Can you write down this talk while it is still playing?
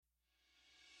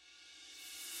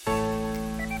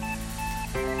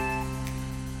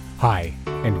Hi,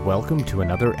 and welcome to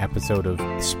another episode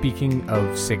of Speaking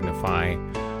of Signify.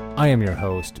 I am your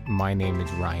host. My name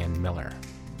is Ryan Miller.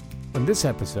 On this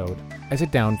episode, I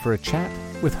sit down for a chat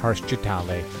with Harsh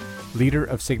Chitale, leader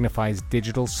of Signify's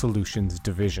Digital Solutions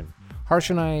division.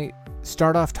 Harsh and I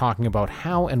start off talking about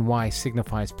how and why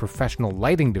Signify's professional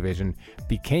lighting division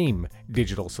became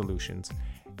Digital Solutions.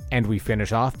 And we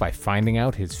finish off by finding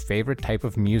out his favorite type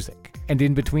of music. And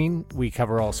in between, we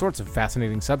cover all sorts of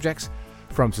fascinating subjects,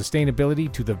 from sustainability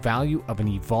to the value of an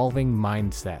evolving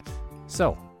mindset.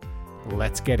 So,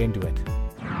 let's get into it.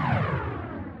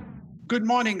 Good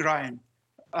morning, Ryan.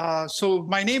 So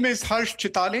my name is Harsh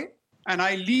Chitale, and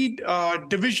I lead a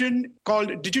division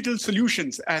called Digital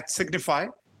Solutions at Signify.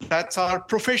 That's our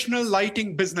professional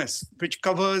lighting business, which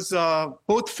covers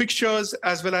both fixtures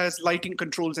as well as lighting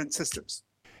controls and systems.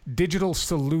 Digital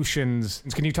Solutions.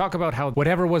 Can you talk about how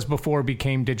whatever was before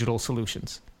became Digital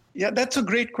Solutions? Yeah, that's a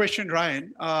great question,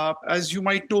 Ryan. As you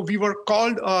might know, we were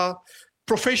called a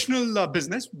professional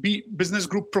business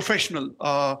group professional,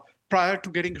 prior to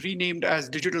getting renamed as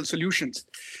Digital Solutions.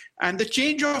 And the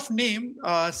change of name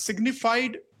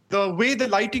signified the way the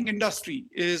lighting industry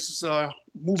is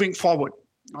moving forward.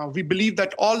 We believe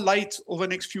that all lights over the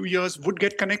next few years would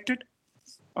get connected.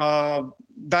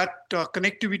 That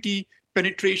connectivity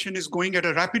penetration is going at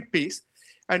a rapid pace.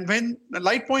 And when the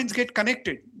light points get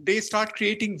connected, they start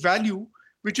creating value,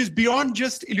 which is beyond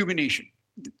just illumination.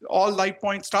 All light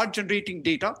points start generating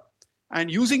data.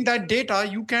 And using that data,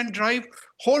 you can drive a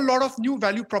whole lot of new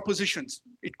value propositions.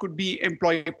 It could be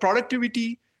employee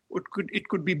productivity. It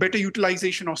could be better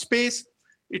utilization of space.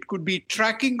 It could be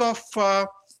tracking of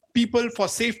people for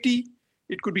safety.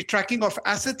 It could be tracking of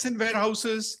assets in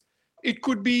warehouses. It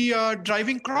could be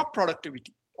driving crop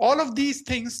productivity. All of these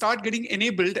things start getting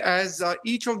enabled as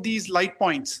each of these light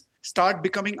points start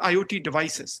becoming IoT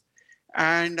devices.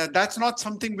 And that's not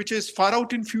something which is far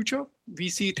out in future. We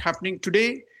see it happening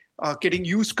today, getting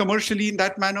used commercially in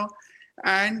that manner.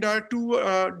 And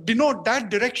to denote that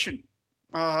direction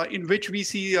in which we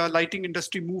see lighting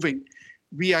industry moving,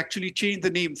 we actually changed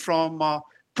the name from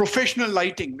professional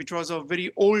lighting, which was a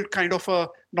very old kind of a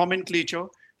nomenclature,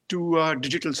 to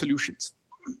Digital Solutions.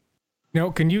 Now,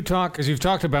 can you talk, as you've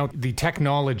talked about the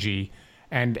technology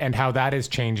and how that is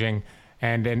changing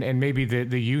and maybe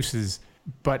the uses,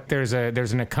 but there's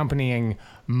an accompanying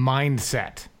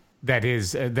mindset that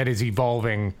is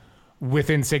evolving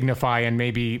within Signify and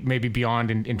maybe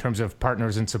beyond in terms of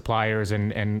partners and suppliers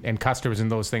and customers and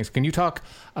those things. Can you talk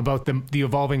about the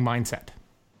evolving mindset?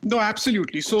 No,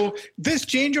 absolutely. So this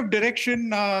change of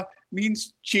direction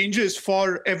means changes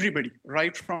for everybody,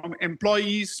 right? From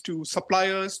employees to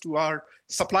suppliers to our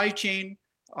supply chain,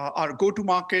 our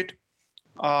go-to-market.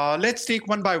 Let's take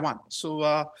one by one.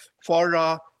 So for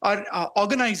our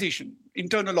organization,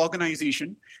 internal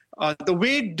organization, the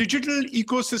way digital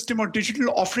ecosystem or digital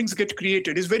offerings get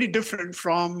created is very different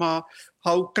from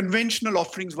how conventional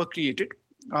offerings were created.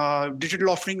 Digital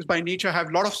offerings by nature have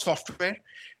a lot of software,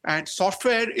 and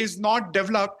software is not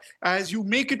developed as you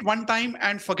make it one time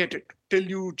and forget it till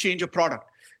you change a product.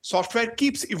 Software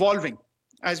keeps evolving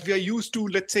as we are used to,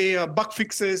 let's say, bug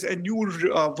fixes and new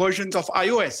versions of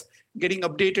iOS getting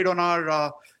updated on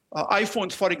our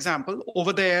iPhones, for example.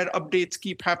 Over there, updates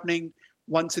keep happening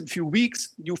once in a few weeks.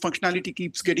 New functionality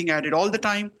keeps getting added all the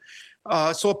time.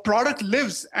 So a product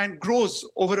lives and grows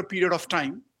over a period of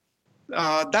time.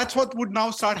 That's what would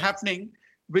now start happening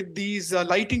with these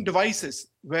lighting devices,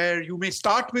 where you may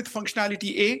start with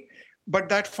functionality A, but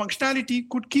that functionality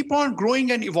could keep on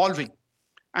growing and evolving.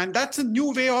 And that's a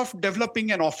new way of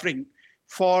developing an offering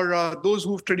for those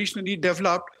who've traditionally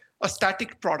developed a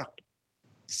static product.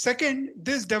 Second,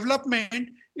 this development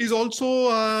is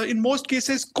also, in most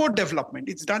cases, code development.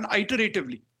 It's done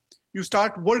iteratively. You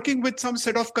start working with some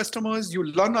set of customers, you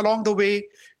learn along the way,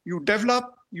 you develop,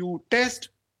 you test,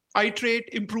 iterate,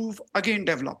 improve, again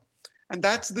develop. And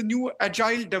that's the new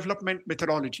agile development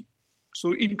methodology.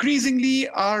 So increasingly,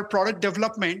 our product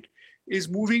development is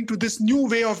moving to this new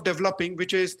way of developing,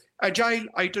 which is agile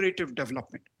iterative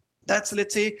development. That's,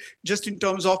 let's say, just in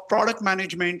terms of product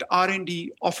management,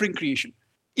 R&D, offering creation.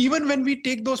 Even when we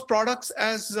take those products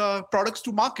as products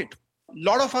to market, a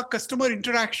lot of our customer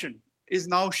interaction is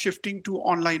now shifting to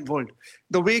online world.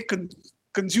 The way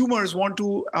consumers want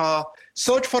to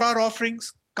search for our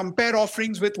offerings, compare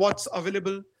offerings with what's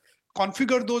available,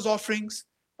 configure those offerings,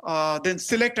 then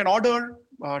select an order,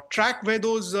 track where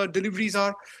those deliveries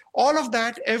are. All of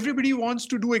that, everybody wants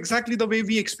to do exactly the way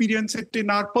we experience it in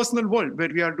our personal world, where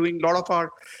we are doing a lot of our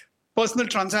personal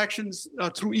transactions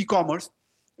through e-commerce.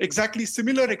 Exactly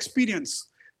similar experience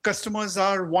customers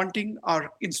are wanting,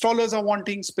 our installers are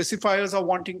wanting, specifiers are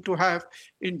wanting to have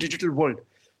in digital world.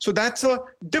 So that's a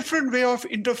different way of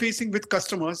interfacing with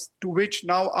customers, to which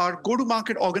now our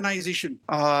go-to-market organization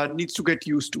needs to get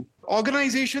used to.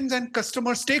 Organizations and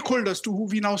customer stakeholders to who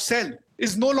we now sell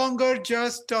is no longer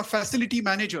just facility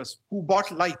managers who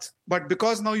bought lights, but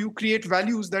because now you create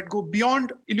values that go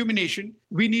beyond illumination,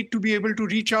 we need to be able to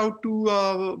reach out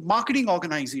to marketing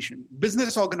organization,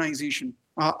 business organization,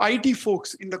 IT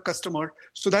folks in the customer.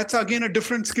 So that's again a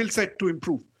different skill set to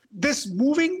improve. This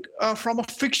moving from a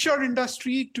fixture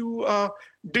industry to a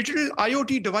digital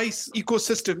IoT device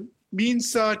ecosystem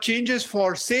means changes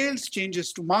for sales,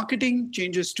 changes to marketing,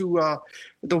 changes to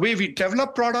the way we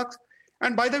develop products.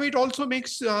 And by the way, it also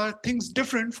makes things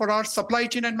different for our supply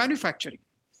chain and manufacturing,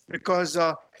 because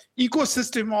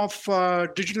ecosystem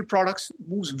of digital products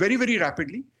moves very, very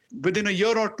rapidly. Within a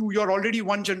year or two, you're already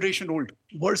one generation old,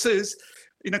 versus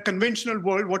in a conventional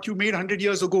world, what you made 100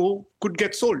 years ago could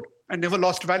get sold and never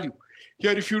lost value.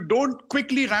 Here, if you don't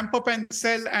quickly ramp up and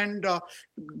sell and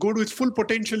go to its full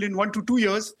potential in 1 to 2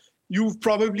 years, you've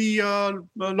probably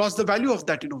lost the value of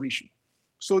that innovation.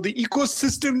 So the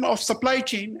ecosystem of supply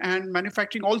chain and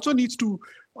manufacturing also needs to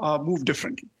move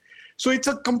differently. So it's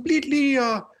a completely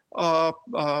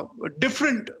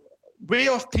different way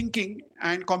of thinking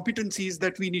and competencies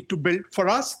that we need to build for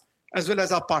us as well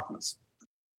as our partners.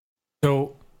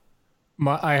 So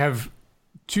I have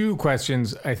two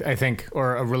questions, I think,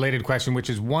 or a related question, which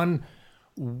is one,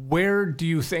 where do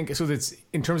you think, so that's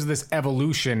in terms of this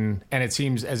evolution, and it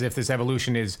seems as if this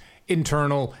evolution is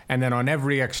internal and then on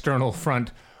every external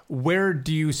front, where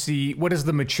do you see, what is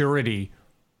the maturity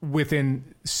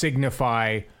within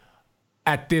Signify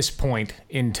at this point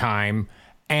in time?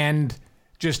 And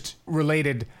just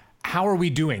related, how are we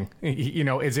doing? You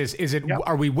know, is it, yep.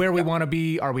 Are we where we want to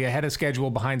be? Are we ahead of schedule,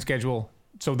 behind schedule?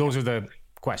 So those are the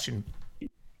questions.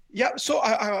 Yeah, so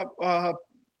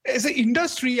as an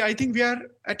industry, I think we are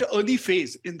at an early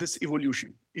phase in this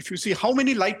evolution. If you see how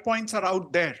many light points are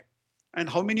out there and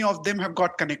how many of them have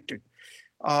got connected,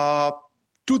 only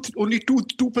 2%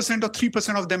 or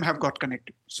 3% of them have got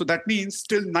connected. So that means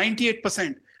still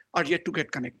 98% are yet to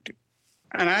get connected.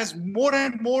 And as more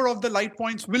and more of the light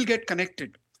points will get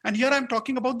connected, and here I'm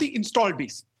talking about the install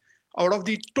base, out of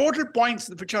the total points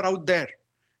which are out there,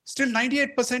 still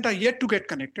 98% are yet to get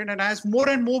connected. And as more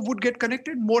and more would get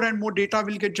connected, more and more data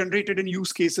will get generated and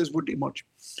use cases would emerge.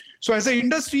 So as an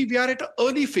industry, we are at an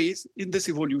early phase in this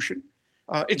evolution.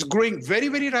 It's growing very,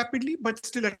 very rapidly, but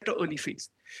still at an early phase.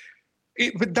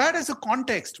 With that as a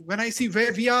context, when I see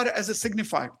where we are as a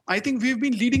Signify, I think we've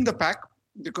been leading the pack,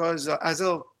 because as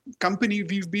a company,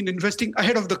 we've been investing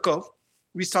ahead of the curve.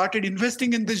 We started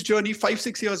investing in this journey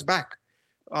 5-6 years back.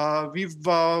 We've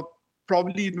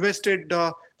probably invested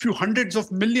a few hundreds of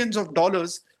millions of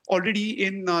dollars already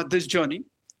in this journey,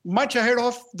 much ahead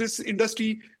of this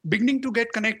industry beginning to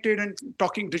get connected and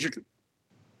talking digital.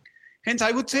 Hence,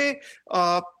 I would say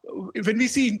when we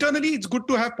see internally, it's good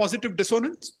to have positive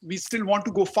dissonance. We still want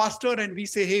to go faster, and we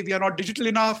say, hey, we are not digital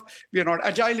enough, we are not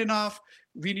agile enough,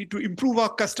 we need to improve our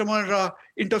customer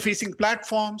interfacing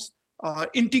platforms,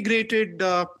 integrated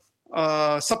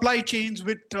supply chains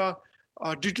with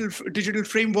digital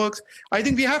frameworks. I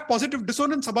think we have positive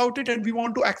dissonance about it, and we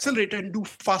want to accelerate and do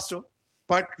faster.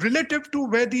 But relative to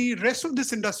where the rest of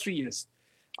this industry is,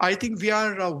 I think we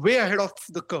are way ahead of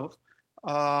the curve.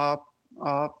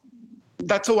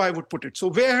 That's how I would put it. So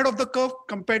way ahead of the curve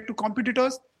compared to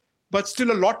competitors, but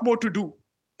still a lot more to do,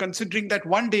 considering that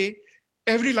one day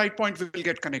every light point will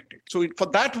get connected. So for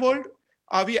that world,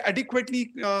 are we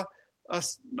adequately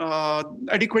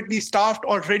staffed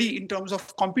or ready in terms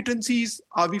of competencies?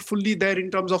 Are we fully there in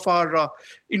terms of our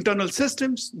internal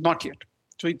systems? Not yet.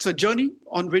 So it's a journey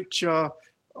on which I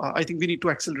think we need to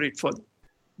accelerate further.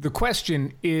 The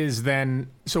question is then,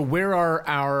 so where are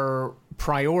our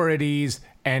priorities,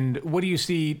 and what do you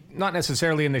see, not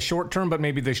necessarily in the short term, but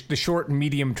maybe the short and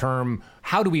medium term?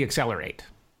 How do we accelerate?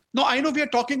 No, I know we are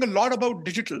talking a lot about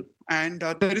digital, and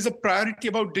there is a priority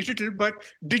about digital, but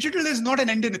digital is not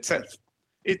an end in itself.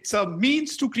 It's a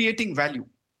means to creating value.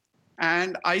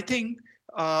 And I think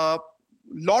a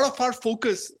lot of our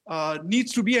focus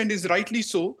needs to be, and is rightly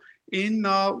so, in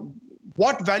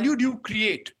what value do you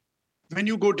create when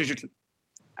you go digital.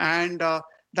 And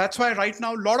that's why right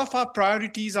now, a lot of our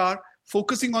priorities are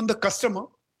focusing on the customer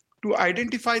to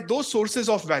identify those sources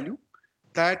of value,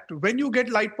 that when you get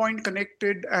LightPoint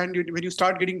connected and when you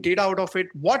start getting data out of it,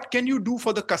 what can you do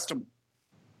for the customer?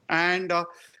 And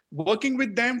working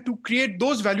with them to create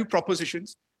those value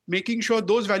propositions, making sure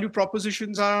those value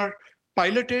propositions are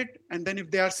piloted, and then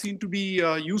if they are seen to be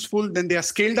useful, then they are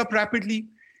scaled up rapidly.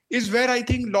 is where I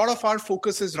think a lot of our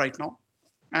focus is right now.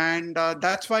 And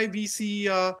that's why we see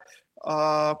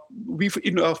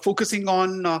focusing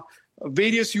on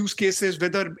various use cases,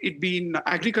 whether it be in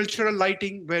agricultural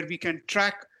lighting, where we can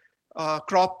track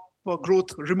crop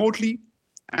growth remotely,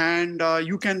 and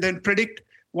you can then predict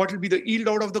what will be the yield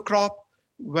out of the crop,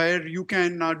 where you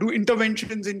can do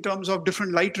interventions in terms of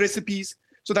different light recipes.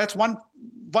 So that's one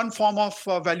form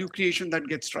of value creation that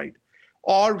gets right.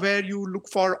 Or where you look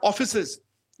for offices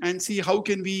and see how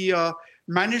can we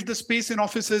manage the space in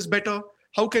offices better,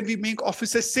 how can we make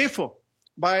offices safer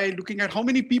by looking at how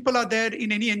many people are there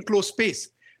in any enclosed space,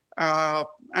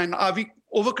 and are we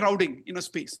overcrowding in a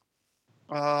space.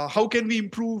 How can we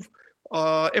improve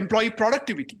employee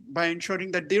productivity by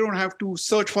ensuring that they don't have to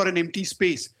search for an empty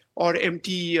space or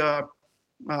empty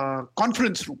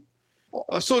conference room.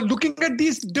 So looking at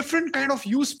these different kind of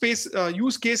use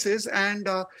cases and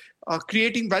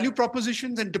creating value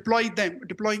propositions and deploying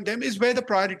them is where the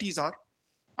priorities are.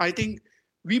 I think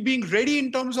we being ready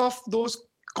in terms of those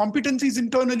competencies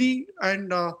internally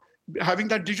and having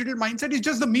that digital mindset is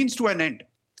just the means to an end.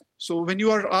 So when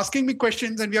you are asking me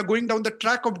questions and we are going down the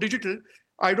track of digital,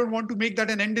 I don't want to make that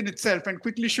an end in itself and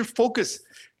quickly shift focus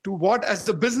to what as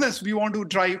the business we want to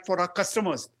drive for our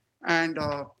customers and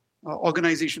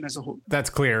organization as a whole. That's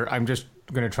clear. I'm just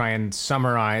going to try and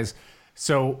summarize.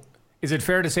 So is it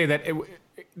fair to say that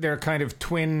they're kind of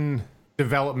twin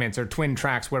developments or twin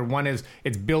tracks, where one is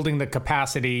it's building the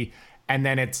capacity and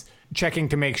then it's checking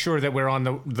to make sure that we're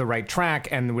on the right track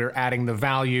and we're adding the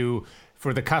value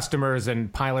for the customers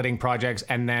and piloting projects,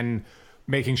 and then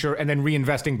making sure and then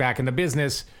reinvesting back in the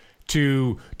business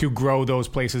to grow those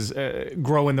places,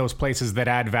 grow in those places that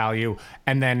add value,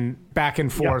 and then back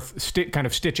and forth, kind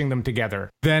of stitching them together.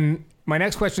 Then my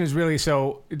next question is really,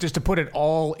 so just to put it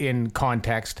all in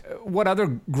context, what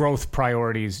other growth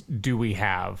priorities do we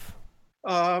have?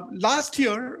 Last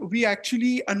year, we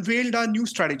actually unveiled our new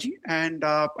strategy. And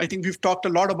I think we've talked a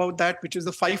lot about that, which is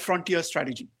the 5 frontier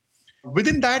strategy.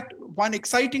 Within that, one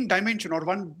exciting dimension or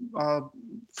one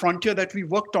frontier that we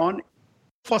worked on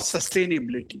for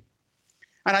sustainability.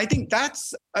 And I think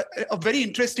that's a very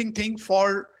interesting thing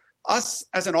for us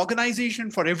as an organization,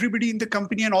 for everybody in the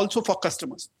company, and also for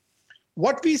customers.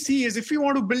 What we see is if we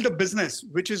want to build a business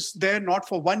which is there not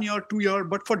for 1 year, 2 years,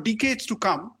 but for decades to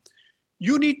come,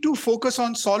 you need to focus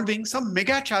on solving some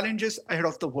mega challenges ahead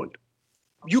of the world.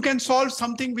 You can solve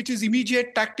something which is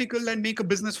immediate, tactical, and make a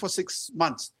business for 6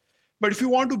 months. But if you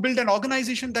want to build an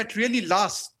organization that really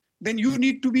lasts, then you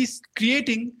need to be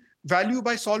creating value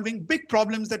by solving big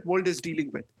problems that world is dealing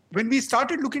with. When we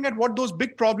started looking at what those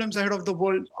big problems ahead of the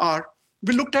world are,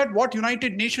 we looked at what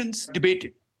United Nations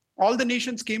debated. All the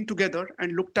nations came together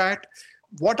and looked at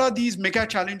what are these mega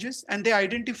challenges, and they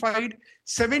identified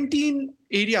 17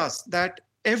 areas that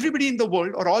everybody in the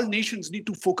world or all nations need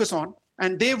to focus on,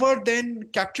 and they were then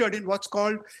captured in what's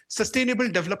called Sustainable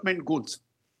Development Goals.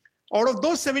 Out of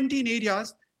those 17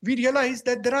 areas, we realized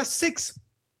that there are 6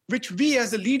 which we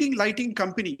as a leading lighting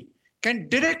company can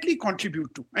directly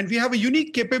contribute to. And we have a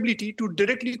unique capability to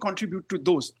directly contribute to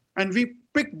those. And we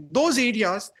picked those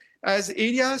areas as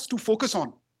areas to focus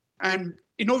on and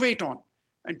innovate on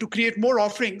and to create more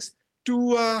offerings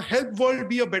to help world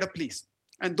be a better place.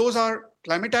 And those are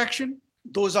climate action.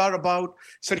 Those are about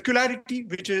circularity,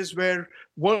 which is where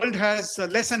world has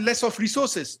less and less of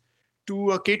resources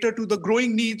to cater to the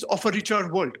growing needs of a richer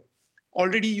world.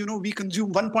 Already, we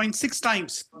consume 1.6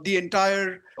 times the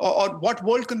entire, or what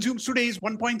world consumes today is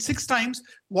 1.6 times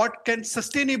what can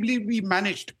sustainably be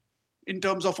managed in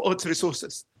terms of Earth's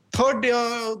resources. Third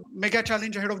mega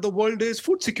challenge ahead of the world is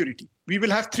food security. We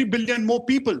will have 3 billion more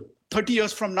people 30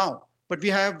 years from now, but we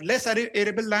have less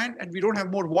arable land and we don't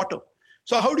have more water.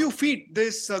 So how do you feed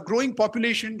this growing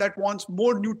population that wants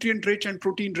more nutrient-rich and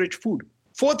protein-rich food?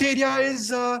 Fourth area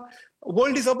is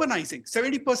world is urbanizing.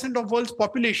 70% of world's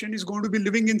population is going to be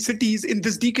living in cities in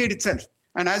this decade itself.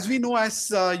 And as we know,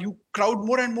 as you crowd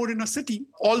more and more in a city,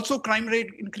 also crime rate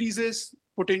increases,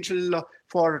 potential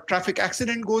for traffic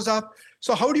accident goes up.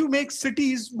 So how do you make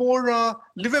cities more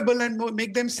livable and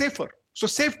make them safer? So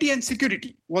safety and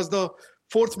security was the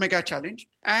 4th mega challenge.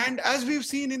 And as we've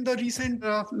seen in the recent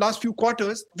last few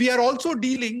quarters, we are also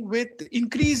dealing with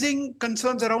increasing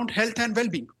concerns around health and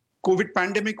well-being. COVID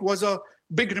pandemic was a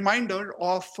big reminder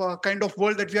of kind of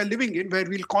world that we are living in, where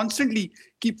we'll constantly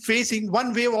keep facing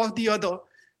one wave or the other.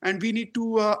 And we need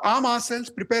to arm ourselves,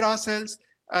 prepare ourselves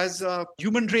as a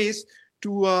human race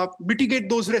to mitigate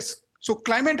those risks. So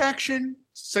climate action,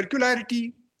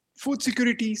 circularity, food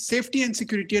security, safety and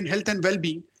security, and health and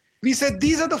well-being. We said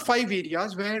these are the 5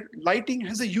 areas where lighting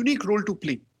has a unique role to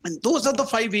play. And those are the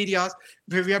 5 areas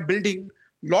where we are building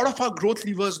a lot of our growth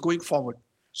levers going forward.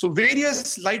 So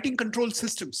various lighting control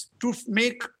systems to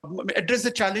address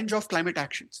the challenge of climate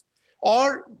actions,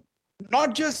 or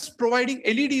not just providing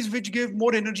LEDs which give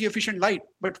more energy efficient light,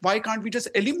 but why can't we just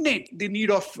eliminate the need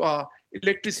of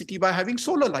electricity by having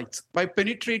solar lights, by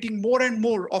penetrating more and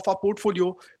more of our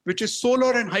portfolio, which is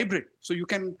solar and hybrid. So you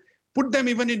can put them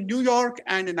even in New York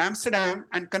and in Amsterdam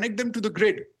and connect them to the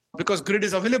grid, because grid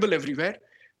is available everywhere.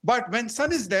 But when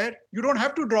sun is there, you don't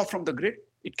have to draw from the grid.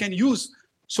 It can use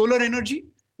solar energy.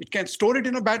 It can store it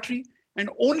in a battery. And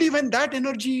only when that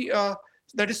energy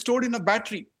that is stored in a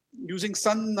battery using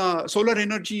solar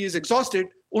energy is exhausted,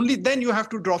 only then you have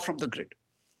to draw from the grid.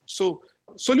 So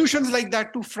solutions like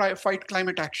that to fight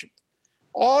climate action.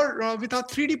 Or with our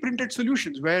 3D printed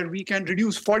solutions, where we can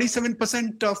reduce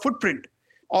 47% footprint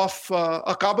of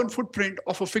a carbon footprint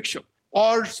of a fixture.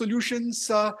 Or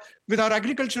solutions with our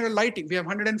agricultural lighting. We have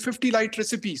 150 light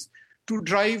recipes to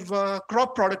drive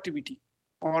crop productivity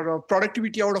or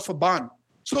productivity out of a barn.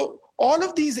 So all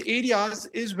of these areas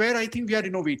is where I think we are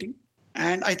innovating.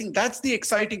 And I think that's the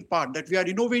exciting part, that we are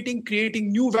innovating,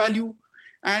 creating new value.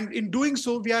 And in doing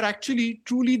so, we are actually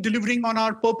truly delivering on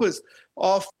our purpose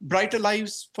of brighter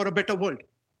lives for a better world.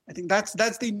 I think that's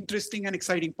the interesting and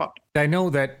exciting part. I know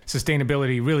that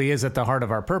sustainability really is at the heart of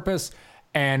our purpose.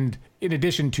 And in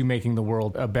addition to making the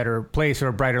world a better place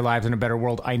or brighter lives and a better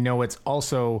world, I know it's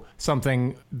also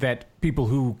something that people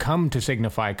who come to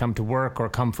Signify, come to work or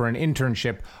come for an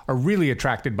internship are really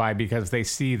attracted by, because they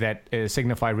see that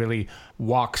Signify really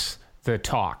walks the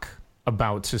talk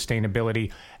about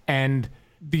sustainability. And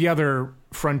the other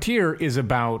frontier is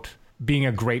about being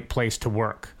a great place to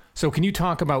work. So can you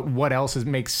talk about what else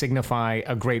makes Signify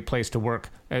a great place to work?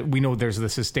 We know there's the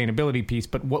sustainability piece,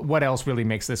 but what else really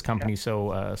makes this company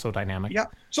so dynamic? Yeah.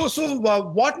 So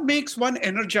what makes one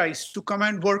energized to come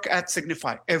and work at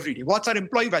Signify every day? What's our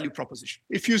employee value proposition?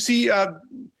 If you see,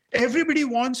 everybody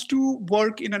wants to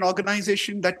work in an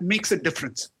organization that makes a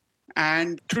difference.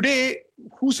 And today,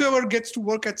 whosoever gets to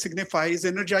work at Signify is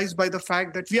energized by the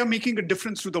fact that we are making a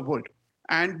difference to the world.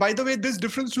 And by the way, this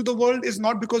difference to the world is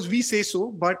not because we say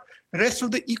so, but the rest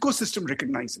of the ecosystem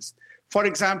recognizes. For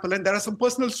example, and there are some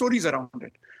personal stories around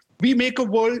it, we make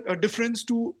a difference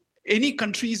to any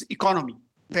country's economy.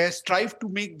 They strive to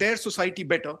make their society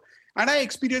better. And I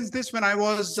experienced this when I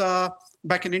was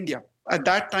back in India. At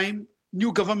that time,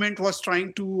 new government was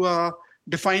trying to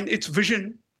define its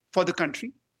vision for the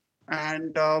country.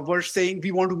 And were saying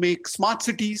we want to make smart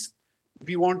cities.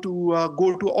 We want to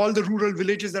go to all the rural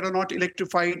villages that are not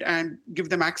electrified and give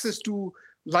them access to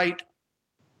light.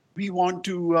 We want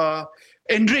to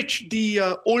enrich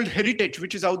the old heritage,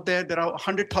 which is out there. There are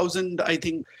 100,000, I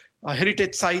think,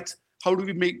 heritage sites. How do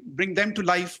we bring them to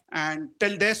life and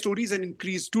tell their stories and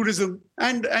increase tourism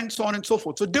and so on and so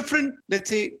forth? So different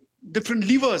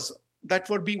levers that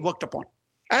were being worked upon.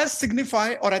 As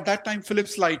Signify, or at that time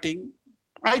Philips Lighting,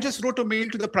 I just wrote a mail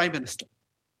to the Prime Minister.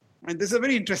 And this is a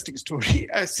very interesting story,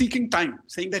 seeking time,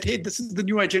 saying that, hey, this is the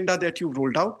new agenda that you've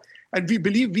rolled out. And we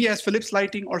believe we as Philips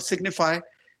Lighting or Signify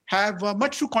have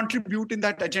much to contribute in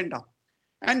that agenda.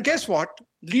 And guess what?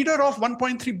 Leader of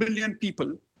 1.3 billion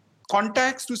people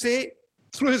contacts to say,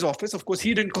 through his office, of course,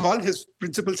 he didn't call, his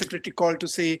principal secretary called to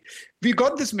say, we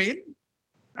got this mail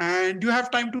and you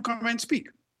have time to come and speak.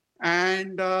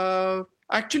 And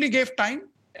actually gave time.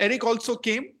 Eric also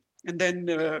came. And then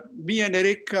me and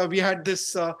Eric, we had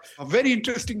this very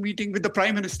interesting meeting with the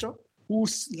Prime Minister, who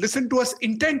listened to us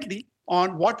intently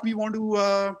on what we want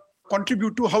to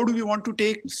contribute to. How do we want to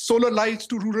take solar lights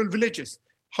to rural villages?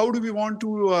 How do we want to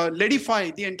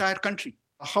LEDify the entire country?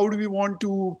 How do we want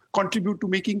to contribute to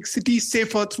making cities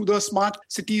safer through the smart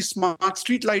cities, smart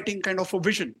street lighting kind of a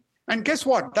vision? And guess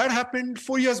what? That happened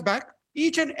 4 years back.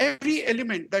 Each and every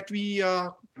element that we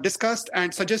discussed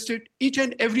and suggested, each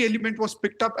and every element was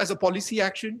picked up as a policy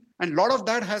action. And a lot of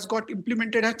that has got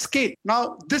implemented at scale.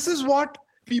 Now, this is what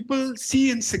people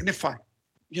see in Signify.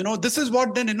 This is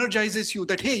what then energizes you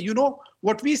that, hey,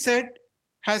 what we said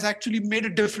has actually made a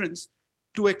difference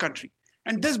to a country.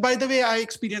 And this, by the way, I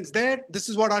experienced there. This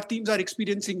is what our teams are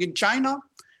experiencing in China.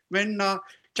 When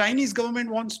Chinese government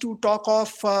wants to talk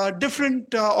of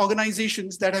different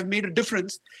organizations that have made a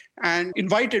difference and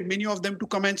invited many of them to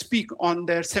come and speak on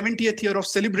their 70th year of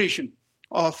celebration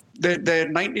of their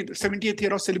 70th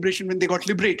year of celebration when they got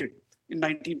liberated in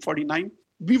 1949.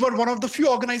 We were one of the few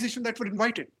organizations that were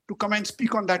invited to come and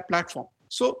speak on that platform.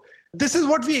 So this is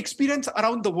what we experience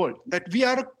around the world, that we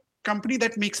are a company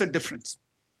that makes a difference.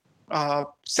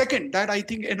 Second, that I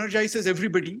think energizes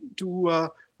everybody to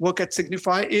work at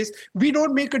Signify is we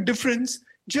don't make a difference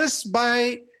just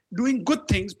by doing good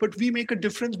things, but we make a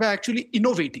difference by actually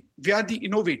innovating. We are the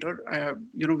innovator.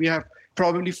 We have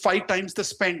probably 5 times the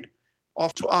spend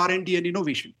of R&D and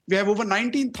innovation. We have over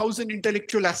 19,000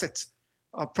 intellectual assets,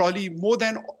 probably more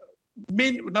than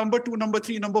number 2, number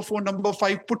 3, number 4, number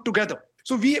 5 put together.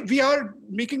 So we are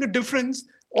making a difference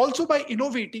also by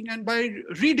innovating and by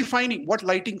redefining what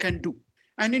lighting can do.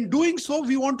 And in doing so,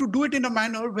 we want to do it in a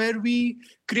manner where we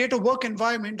create a work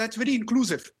environment that's very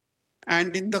inclusive.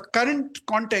 And in the current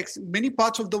context, in many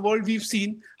parts of the world, we've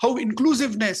seen how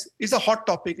inclusiveness is a hot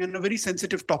topic and a very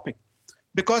sensitive topic,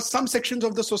 because some sections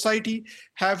of the society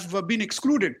have been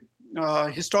excluded,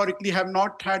 historically have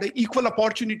not had an equal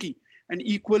opportunity and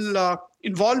equal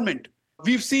involvement.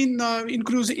 We've seen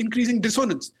increasing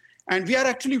dissonance, and we are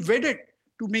actually wedded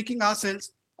to making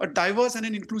ourselves a diverse and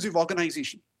an inclusive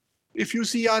organization. If you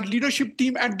see our leadership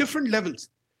team at different levels,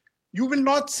 you will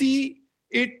not see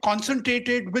it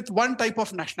concentrated with one type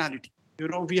of nationality.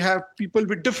 We have people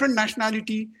with different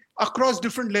nationality across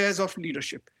different layers of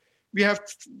leadership. We have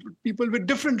people with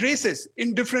different races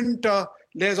in different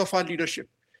layers of our leadership.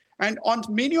 And on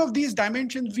many of these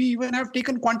dimensions, we even have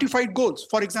taken quantified goals.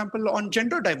 For example, on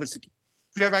gender diversity,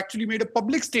 we have actually made a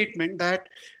public statement that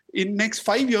in next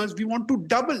 5 years, we want to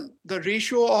double the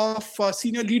ratio of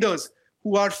senior leaders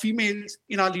who are females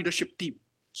in our leadership team.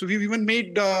 So we've even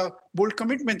made bold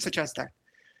commitments such as that.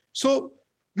 So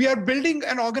we are building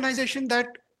an organization that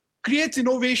creates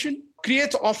innovation,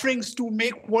 creates offerings to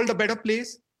make world a better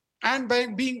place, and by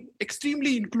being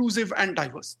extremely inclusive and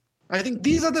diverse. I think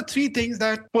these are the 3 things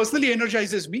that personally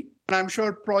energizes me, and I'm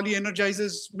sure probably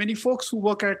energizes many folks who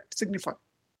work at Signify.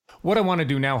 What I want to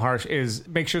do now, Harsh, is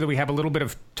make sure that we have a little bit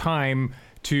of time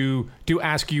to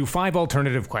ask you 5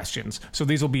 alternative questions. So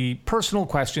these will be personal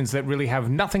questions that really have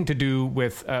nothing to do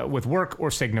with work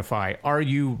or Signify. Are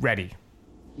you ready?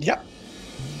 Yeah.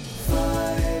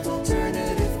 5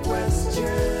 alternative questions.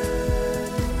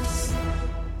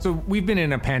 So we've been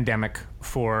in a pandemic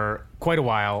for quite a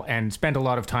while and spent a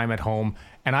lot of time at home.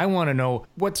 And I want to know,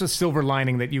 what's a silver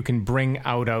lining that you can bring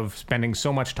out of spending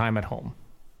so much time at home?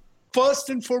 First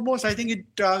and foremost, I think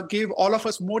it gave all of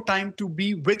us more time to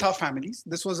be with our families.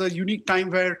 This was a unique time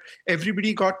where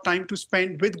everybody got time to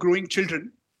spend with growing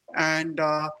children, and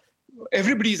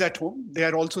everybody's at home. They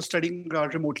are also studying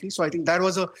remotely. So I think that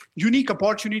was a unique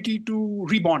opportunity to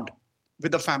rebond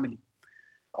with the family.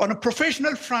 On a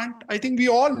professional front, I think we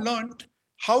all learned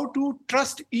how to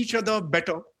trust each other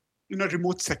better in a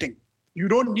remote setting. You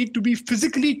don't need to be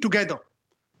physically together,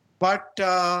 but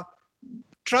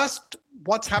trust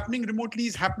what's happening remotely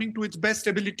is happening to its best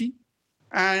ability.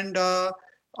 And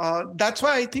that's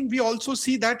why I think we also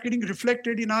see that getting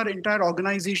reflected in our entire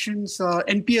organization's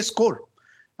NPS score.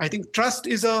 I think trust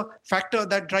is a factor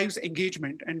that drives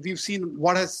engagement. And we've seen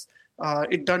what has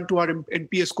it done to our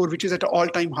NPS score, which is at an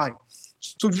all-time high.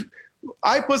 So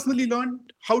I personally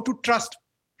learned how to trust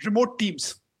remote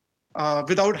teams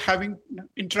without having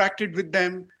interacted with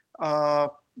them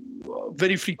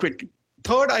very frequently.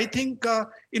 Third, I think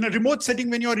in a remote setting,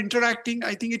 when you're interacting,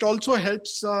 I think it also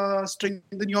helps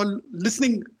strengthen your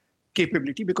listening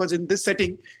capability, because in this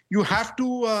setting, you have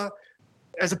to,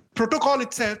 as a protocol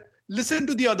itself, listen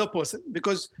to the other person,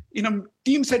 because in a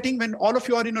team setting, when all of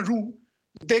you are in a room,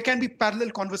 there can be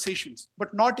parallel conversations,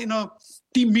 but not in a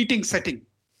team meeting setting.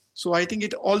 So I think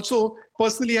it also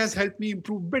personally has helped me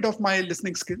improve a bit of my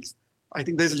listening skills. I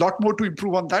think there's a lot more to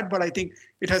improve on that, but I think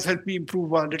it has helped me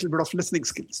improve a little bit of listening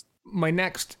skills. My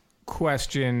next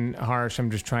question, Harsh,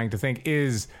 I'm just trying to think,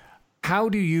 is how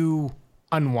do you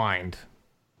unwind?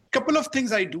 A couple of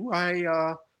things I do.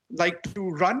 I like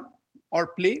to run or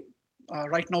play.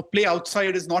 Right now, play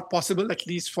outside is not possible, at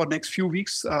least for next few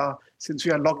weeks, since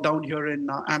we are locked down here in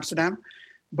Amsterdam.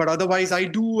 But otherwise, I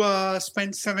do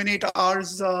spend 7-8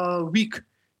 hours a week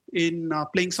in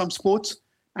playing some sports.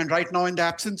 And right now, in the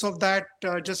absence of that,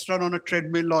 just run on a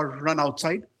treadmill or run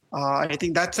outside. I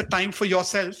think that's a time for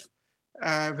yourself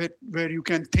where you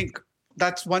can think.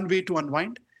 That's one way to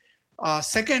unwind.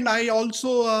 Second, I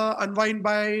also unwind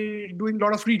by doing a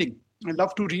lot of reading. I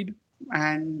love to read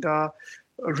and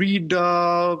read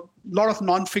a lot of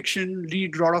nonfiction,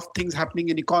 read a lot of things happening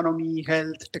in economy,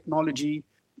 health, technology.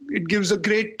 It gives a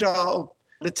great,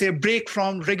 let's say, a break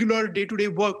from regular day-to-day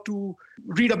work to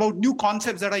read about new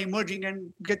concepts that are emerging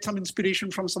and get some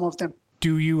inspiration from some of them.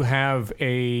 Do you have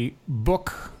a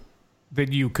book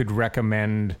that you could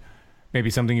recommend,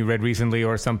 maybe something you read recently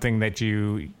or something that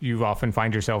you often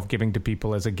find yourself giving to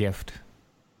people as a gift?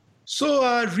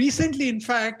 So recently, in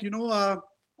fact,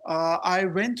 I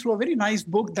went through a very nice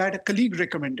book that a colleague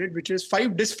recommended, which is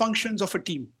 5 Dysfunctions of a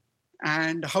Team.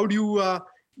 And how do you,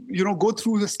 go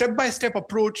through the step-by-step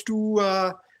approach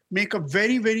to make a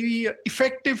very, very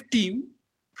effective team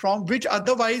from which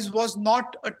otherwise was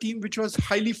not a team which was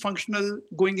highly functional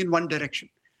going in one direction.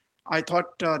 I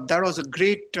thought that was a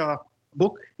great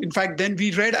book. In fact, then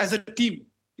we read as a team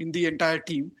in the entire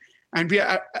team, and we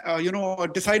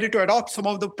decided to adopt some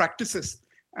of the practices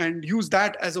and use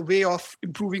that as a way of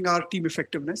improving our team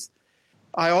effectiveness.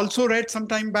 I also read some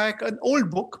time back an old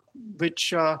book,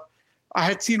 which I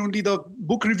had seen only the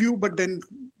book review, but then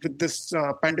with this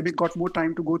pandemic got more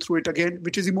time to go through it again,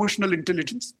 which is Emotional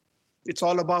Intelligence. It's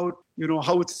all about,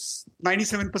 how it's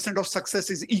 97% of success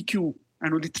is EQ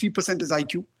and only 3% is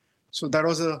IQ. So that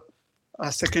was a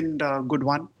second good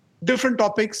one. Different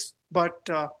topics, but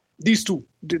these two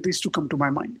come to my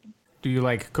mind. Do you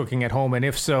like cooking at home? And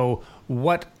if so,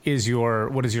 what is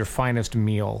your finest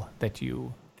meal that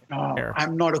you prepare?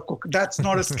 I'm not a cook. That's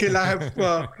not a skill I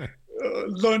have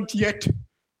learned yet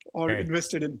or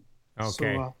invested in.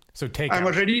 Okay. So take. I'm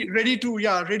a ready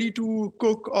to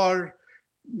cook or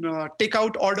take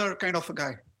out order kind of a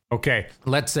guy. Okay.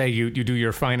 Let's say you do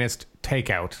your finest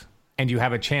takeout and you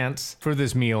have a chance for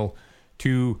this meal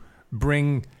to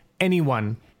bring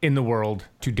anyone in the world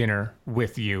to dinner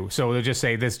with you. So they'll just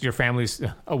say this: your family's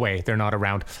away; they're not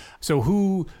around. So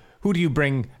who do you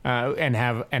bring and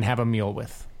have a meal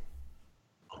with?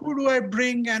 Who do I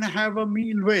bring and have a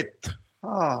meal with?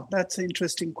 That's an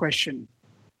interesting question.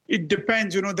 It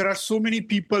depends. There are so many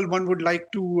people one would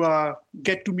like to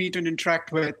get to meet and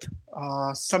interact with.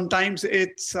 Sometimes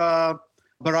it's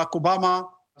Barack Obama.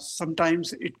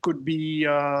 Sometimes it could be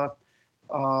a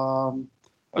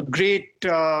great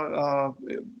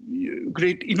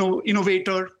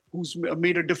innovator who's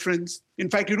made a difference. In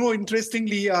fact,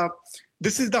 interestingly,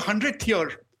 this is the 100th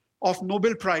year of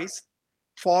Nobel Prize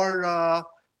for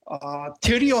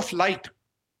theory of light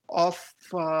of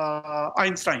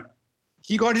Einstein.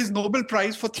 He got his Nobel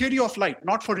Prize for theory of light,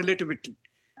 not for relativity.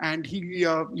 And he,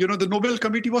 the Nobel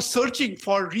Committee was searching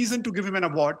for a reason to give him an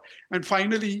award. And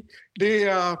finally, they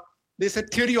said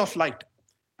theory of light.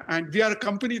 And we are a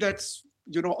company that's,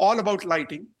 all about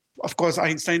lighting. Of course,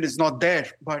 Einstein is not there,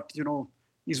 but,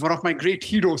 he's one of my great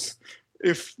heroes.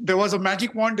 If there was a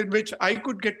magic wand in which I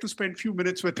could get to spend a few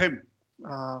minutes with him,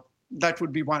 that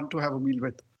would be one to have a meal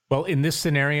with. Well, in this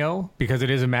scenario, because it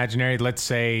is imaginary, let's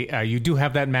say you do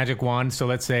have that magic wand. So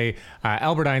let's say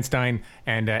Albert Einstein,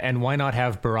 and why not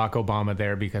have Barack Obama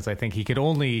there? Because I think he could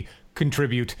only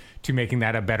contribute to making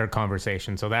that a better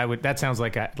conversation. So that sounds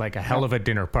like a hell of a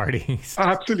dinner party.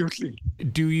 Absolutely.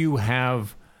 Do you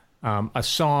have a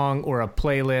song or a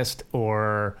playlist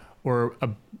or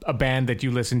a band that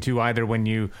you listen to either when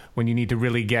you need to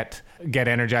really get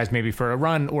energized, maybe for a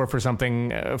run or for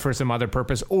something for some other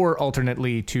purpose, or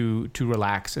alternately to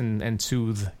relax and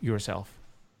soothe yourself?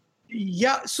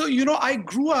 Yeah, so I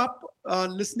grew up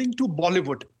listening to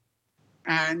Bollywood,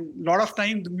 and a lot of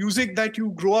time the music that you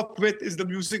grow up with is the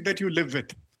music that you live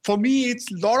with. For me,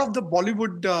 it's a lot of the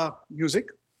Bollywood music,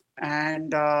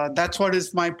 and that's what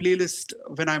is my playlist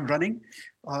when I'm running.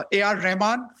 A.R.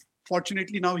 Rahman.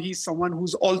 Fortunately, now he's someone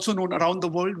who's also known around the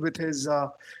world with his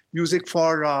music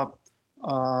for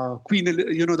Queen,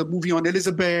 the movie on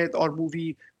Elizabeth, or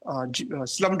movie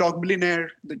Slumdog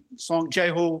Millionaire, the song Jai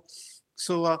Ho.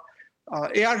 So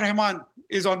A.R. Rahman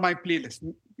is on my playlist,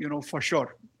 for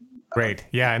sure. Great,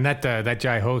 yeah, and that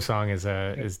Jai Ho song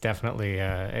is definitely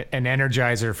an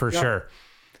energizer for sure.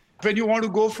 When you want to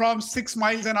go from 6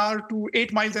 miles an hour to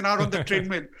 8 miles an hour on the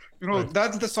treadmill, right.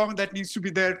 That's the song that needs to be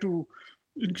there to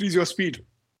increase your speed.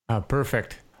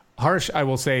 Perfect. Harsh, I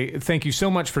will say thank you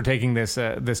so much for taking this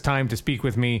time to speak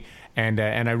with me, and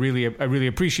I really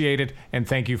appreciate it, and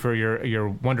thank you for your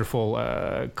wonderful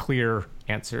clear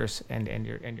answers and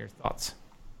your thoughts.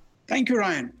 Thank you,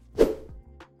 Ryan.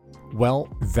 Well,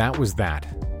 that was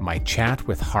my chat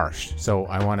with Harsh. So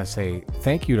I want to say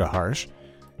thank you to Harsh,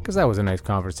 because that was a nice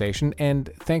conversation, and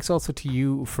thanks also to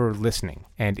you for listening.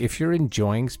 And if you're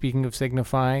enjoying Speaking of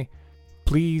Signify,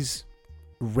 please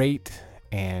rate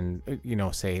and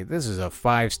say this is a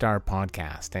 5-star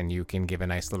podcast, and you can give a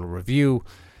nice little review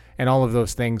and all of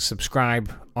those things.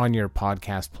 Subscribe on your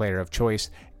podcast player of choice.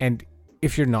 And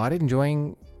if you're not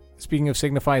enjoying Speaking of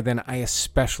Signify, then I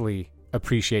especially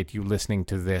appreciate you listening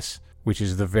to this, which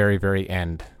is the very, very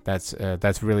end.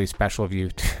 That's really special of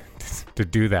you to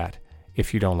do that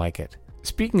if you don't like it.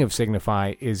 Speaking of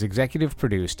Signify is executive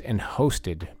produced and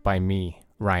hosted by me,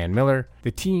 Ryan Miller.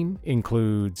 The team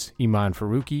includes Iman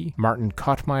Faruqi, Martin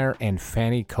Kottmeyer, and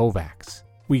Fanny Kovacs.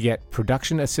 We get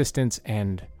production assistance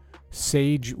and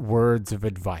sage words of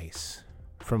advice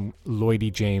from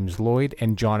Lloydie James Lloyd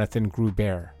and Jonathan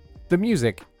Gruber. The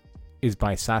music is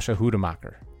by Sasha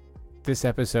Hudemacher. This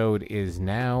episode is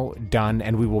now done,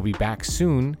 and we will be back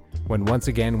soon when once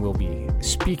again we'll be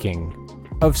speaking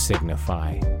of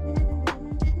Signify.